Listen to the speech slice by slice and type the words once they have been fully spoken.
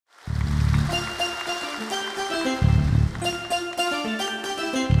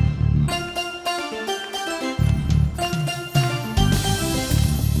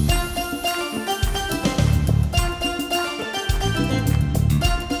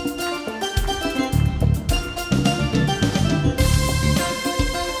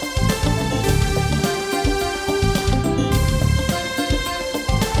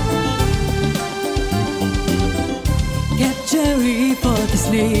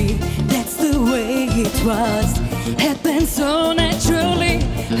me, that's the way it was. Happened so naturally,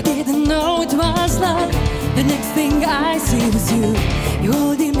 I didn't know it was love. The next thing I see was you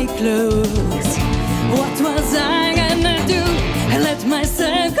holding me close. What was I gonna do? I let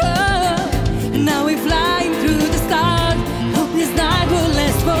myself go. And now we're flying through the stars. Hope this night will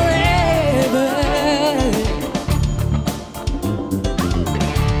last forever.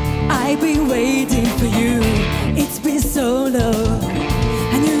 I've been waiting for you, it's been so long.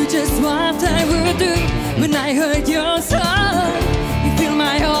 I knew just what I would do when I heard your song. You fill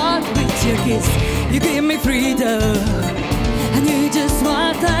my heart with your kiss, you give me freedom. I knew just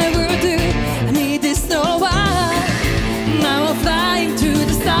what I would do, I need this no one. Now I'm flying to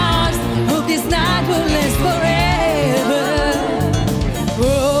the stars, hope this night will last forever.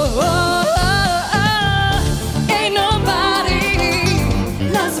 Oh, oh, oh, oh. Ain't nobody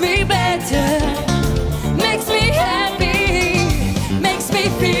loves me better, makes me happy, makes me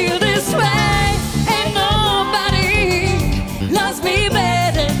feel this way. Ain't nobody loves me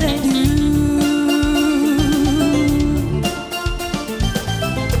better than you.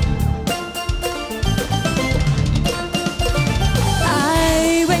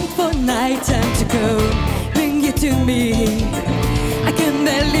 I wait for night time to go, bring you to me. I can't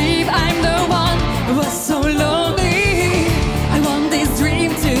believe I'm the one who was so lonely. I want this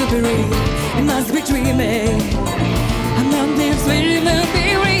dream to be real, it must be dreaming. I'm not this dream to be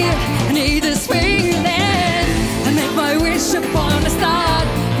real, I need this feeling. I make my wish upon a star,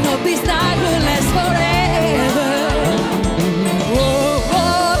 and hope this night will last forever. Oh,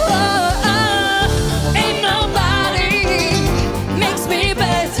 oh, oh, oh. Ain't nobody makes me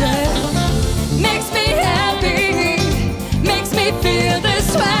better, makes me happy, makes me feel this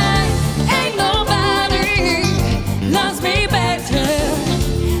way. Ain't nobody loves me better,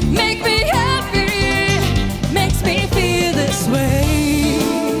 make me happy, makes me feel this way.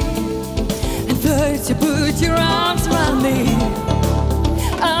 And first you put your arms around me,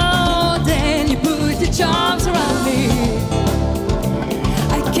 oh, then you put your charms around me.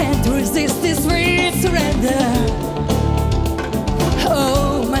 I can't resist this sweet surrender.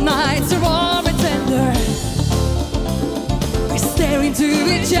 Oh, my nights are warm and tender. We stare into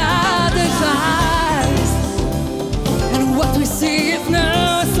each other's eyes, and what we see